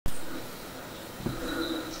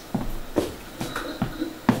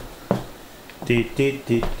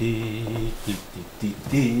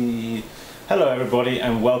Hello everybody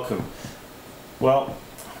and welcome. Well,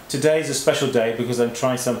 today is a special day because I'm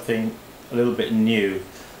trying something a little bit new,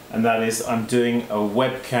 and that is I'm doing a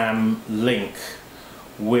webcam link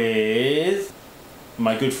with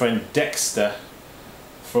my good friend Dexter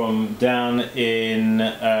from down in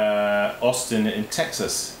Austin in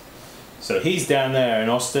Texas. So he's down there in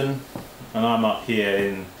Austin and I'm up here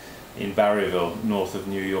in Barryville, north of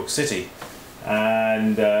New York City,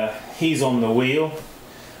 and he's on the wheel.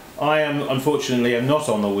 I am, unfortunately, I'm not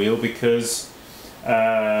on the wheel because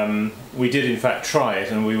we did in fact try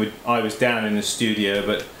it, and I was down in the studio,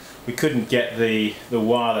 but we couldn't get the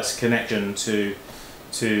wireless connection to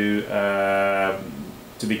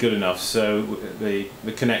be good enough, so the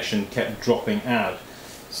connection kept dropping out.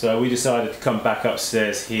 So we decided to come back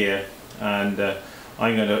upstairs here, and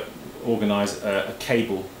I'm going to organise a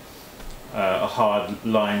cable, a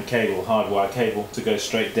hardwire cable, to go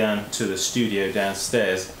straight down to the studio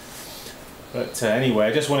downstairs. But anyway,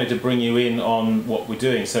 I just wanted to bring you in on what we're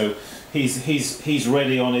doing. So he's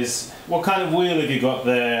ready on his. What kind of wheel have you got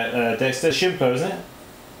there, Dexter? Shimpo, isn't it?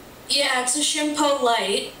 Yeah, it's a Shimpo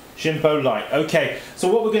Light. Shimpo Light. Okay. So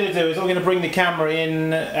what we're going to do is I'm going to bring the camera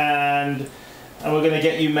in, and we're going to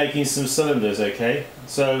get you making some cylinders. Okay.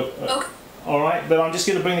 So. Okay. All right. But I'm just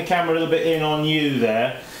going to bring the camera a little bit in on you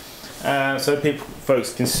there, so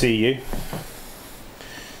folks can see you.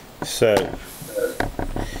 So.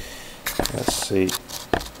 Let's see.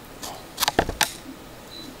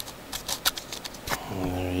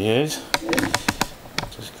 There he is.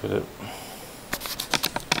 Just got it.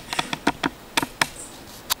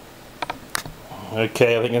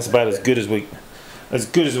 Okay, I think that's about as good as we're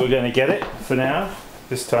going to get it for now.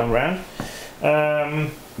 This time round.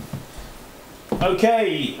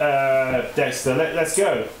 Okay, Dexter, let's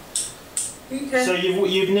go. Okay. So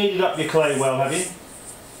you've kneaded up your clay well, have you?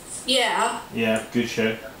 Yeah. Yeah, good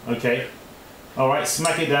show. Okay. All right,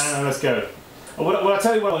 smack it down and let's go. Well, I'll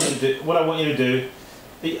tell you what I want you to do. What I want you to do.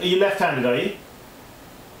 Are you left-handed? Are you?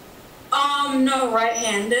 No,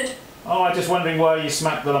 right-handed. Oh, I'm just wondering why you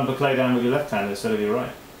smacked the lump of clay down with your left hand instead of your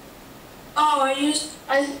right. Oh, I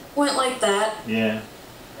went like that. Yeah.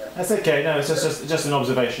 That's okay. No, it's just an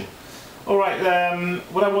observation. All right.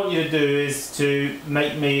 What I want you to do is to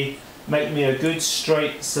make me a good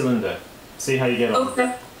straight cylinder. See how you get on.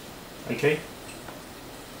 Okay. Okay.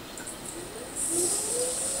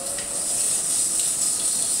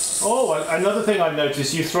 Oh, another thing I've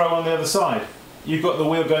noticed, you throw on the other side. You've got the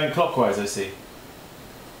wheel going clockwise, I see.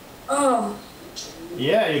 Oh.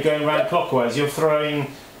 Yeah, you're going round clockwise. You're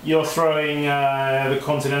throwing the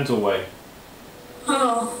continental way.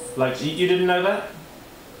 Oh. Like, you didn't know that?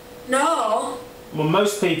 No. Well,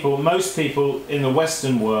 most people in the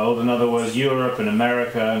Western world, in other words, Europe and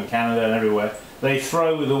America and Canada and everywhere, they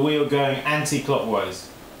throw with the wheel going anti-clockwise.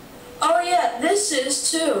 Oh yeah, this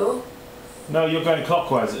is too. No, you're going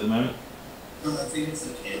clockwise at the moment. No, I think it's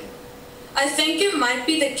the camera. I think it might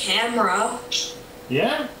be the camera.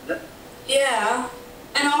 Yeah? Yeah.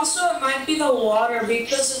 And also it might be the water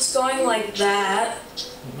because it's going like that.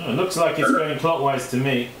 No, it looks like it's going clockwise to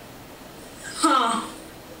me. Huh.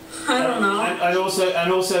 I don't know.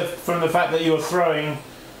 And also from the fact that you're throwing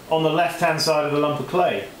on the left-hand side of the lump of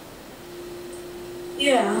clay.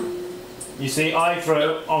 Yeah. You see, I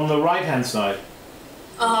throw on the right-hand side.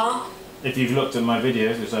 Uh-huh. If you've looked at my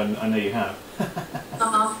videos, which I know you have.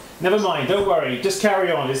 Uh-huh. Never mind, don't worry, just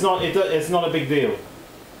carry on. It's not a big deal.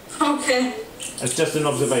 Okay. It's just an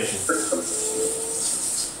observation.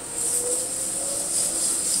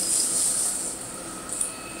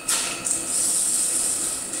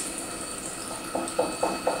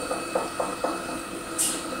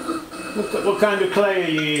 What kind of clay are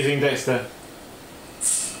you using, Dexter?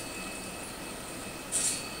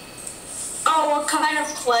 Oh, what kind of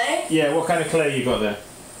clay? Yeah, what kind of clay you got there?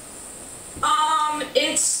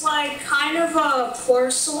 It's like kind of a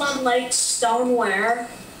porcelain-like stoneware.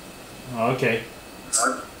 Oh, okay.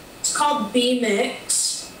 It's called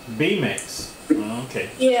B-Mix. B-Mix. Oh, okay.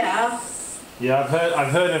 Yeah. Yeah,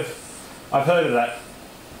 I've heard of that.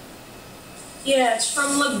 Yeah, it's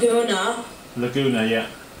from Laguna. Laguna, yeah.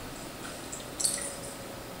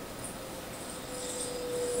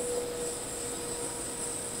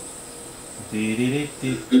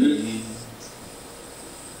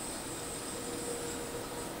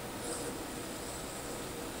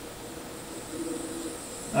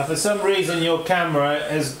 Now, for some reason, your camera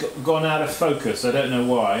has gone out of focus. I don't know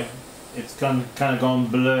why. It's kind of gone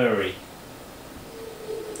blurry.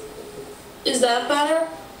 Is that better?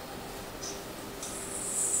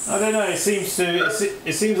 I don't know. It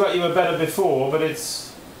seems like you were better before, but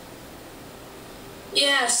it's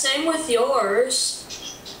Yeah, same with yours.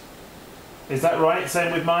 Is that right?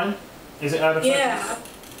 Same with mine? Is it out of focus? Yeah.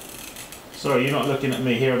 Sorry, you're not looking at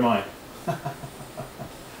me. Here am I.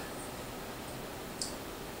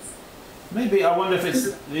 Maybe, I wonder if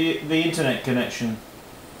it's the internet connection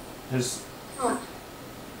has... Huh.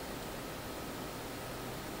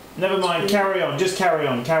 Never mind, carry on, just carry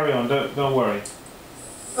on, don't worry.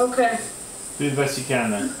 Okay. Do the best you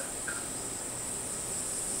can then.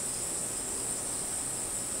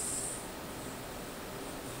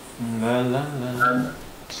 La la la.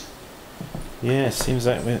 Yeah, seems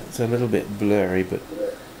like it's a little bit blurry, but...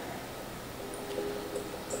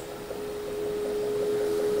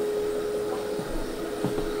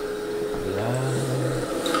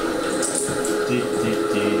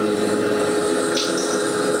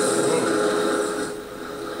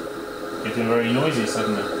 Getting very noisy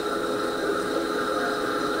suddenly.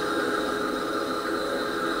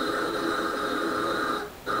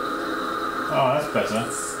 Oh, that's better.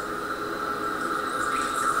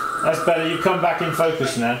 That's better. You come back in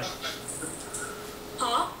focus now.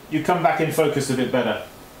 Huh? You come back in focus a bit better.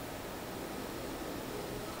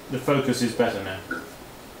 The focus is better now.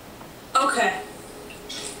 Okay.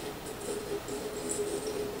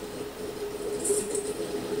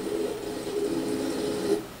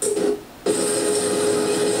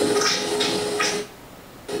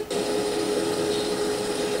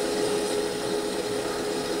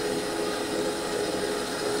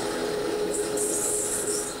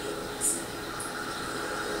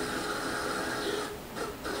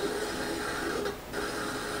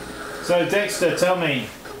 So Dexter, tell me,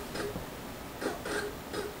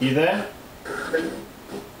 you there?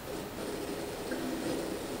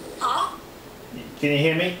 Huh? Can you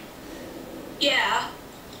hear me? Yeah.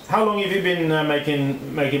 How long have you been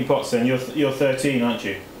making pots then? You're 13, aren't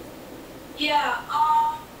you? Yeah,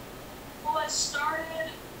 well, it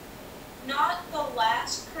started not the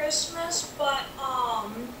last Christmas, but,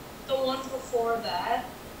 the one before that.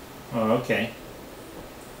 Oh, okay.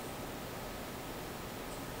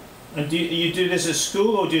 And do you do this at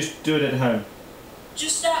school or just do it at home?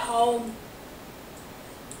 Just at home.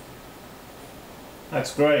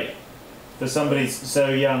 That's great. For somebody so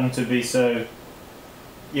young to be so,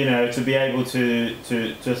 you know, to be able to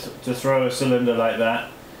throw a cylinder like that,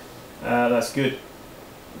 that's good.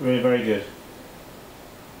 Very, very good.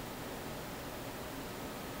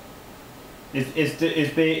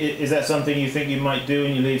 Is that something you think you might do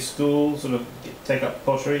when you leave school? Sort of take up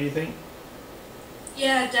pottery, do you think?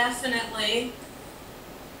 Yeah, definitely.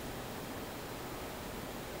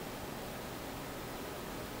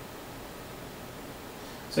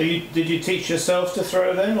 So did you teach yourself to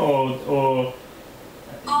throw then, or?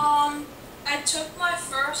 I took my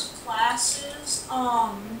first classes,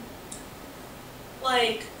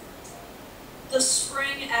 like, the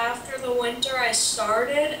spring after the winter I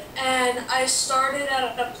started, and I started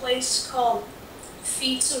at a place called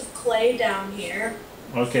Feats of Clay down here.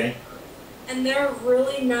 Okay. And they're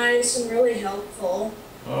really nice and really helpful.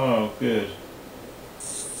 Oh, good.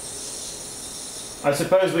 I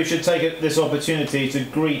suppose we should take this opportunity to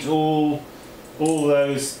greet all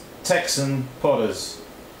those Texan potters.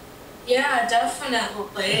 Yeah,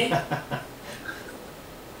 definitely.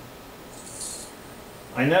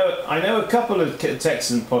 I know a couple of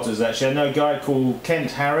Texan potters actually. I know a guy called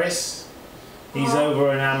Kent Harris. He's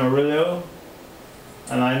over in Amarillo,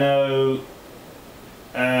 and I know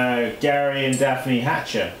Gary and Daphne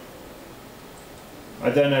Hatcher. I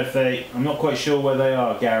don't know if I'm not quite sure where they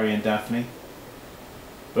are, Gary and Daphne.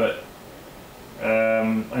 But I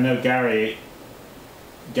know Gary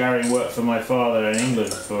worked for my father in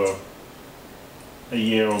England for a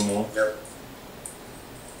year or more. Yep.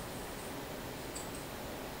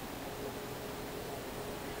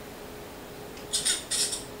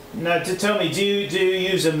 Now, tell me, do you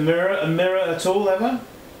use a mirror at all ever?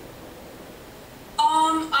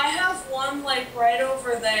 I have one like right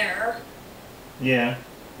over there. Yeah.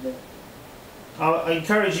 I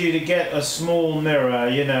encourage you to get a small mirror,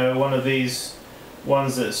 you know, one of these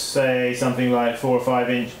ones that say something like 4 or 5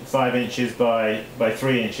 inches by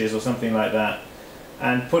 3 inches or something like that,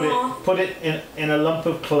 and put it in a lump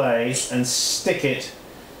of clay and stick it.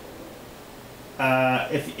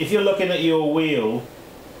 If you're looking at your wheel,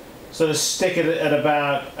 sort of stick it at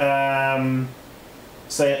about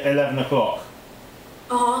say 11 o'clock.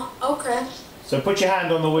 Okay. So put your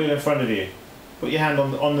hand on the wheel in front of you. Put your hand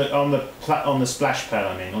on the splash pan.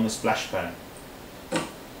 I mean, on the splash pan.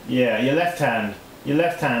 Yeah, your left hand,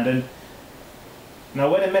 and now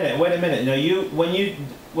wait a minute. Now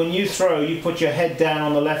when you throw, you put your head down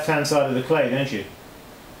on the left hand side of the clay, don't you?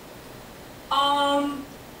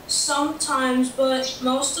 Sometimes, but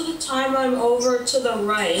most of the time I'm over to the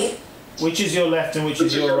right. Which is your left and which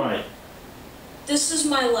is your right? This is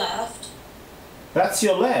my left. That's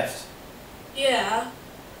your left? Yeah.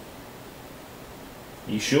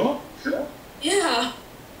 You sure? Yeah.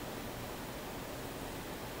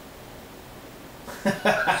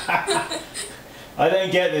 I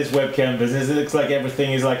don't get this webcam business. It looks like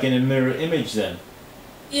everything is like in a mirror image then.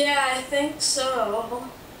 Yeah, I think so.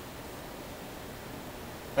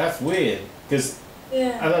 That's weird, because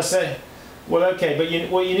Yeah. as I say, well, okay, but you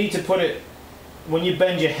need to put it, when you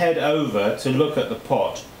bend your head over to look at the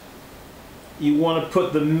pot, you want to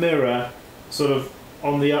put the mirror sort of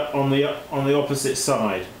on the opposite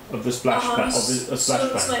side of the splash pan, of the splash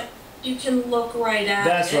so it's pan. like you can look right at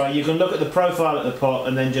That's it. right. You can look at the profile of the pot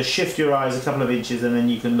and then just shift your eyes a couple of inches, and then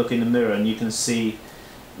you can look in the mirror and you can see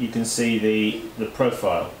the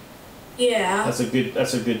profile. Yeah. That's a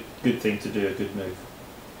good thing to do. A good move.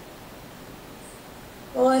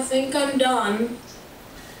 Well, I think I'm done.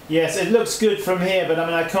 Yes, it looks good from here, but I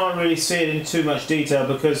mean I can't really see it in too much detail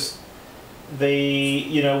because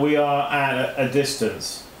we are at a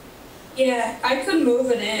distance. Yeah, I could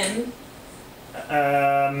move it in.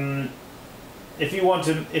 If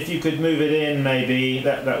you could move it in, maybe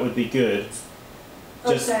that would be good.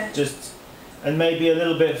 Just and maybe a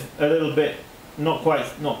little bit, not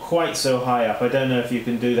quite so high up. I don't know if you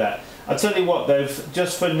can do that. I'll tell you what though,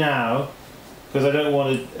 just for now, because I don't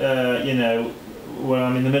want to, when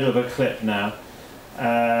I'm in the middle of a clip now.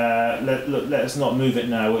 Let's not move it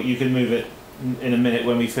now. You can move it in a minute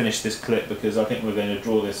when we finish this clip, because I think we're going to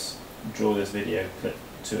draw this video clip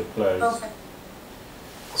to a close. Okay.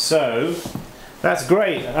 So that's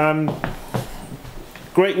great.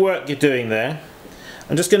 Great work you're doing there.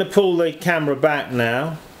 I'm just going to pull the camera back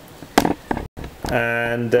now,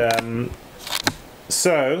 and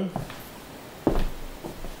so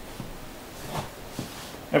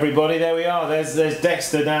everybody, there we are. There's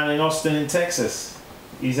Dexter down in Austin in Texas.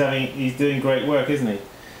 He's doing great work, isn't he?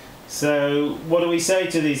 So what do we say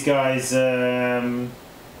to these guys,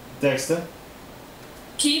 Dexter?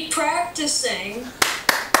 Keep practicing.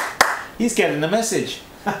 He's getting the message.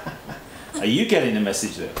 Are you getting the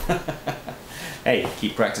message though? Hey,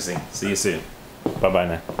 keep practicing. See you soon. Bye bye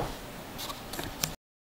now.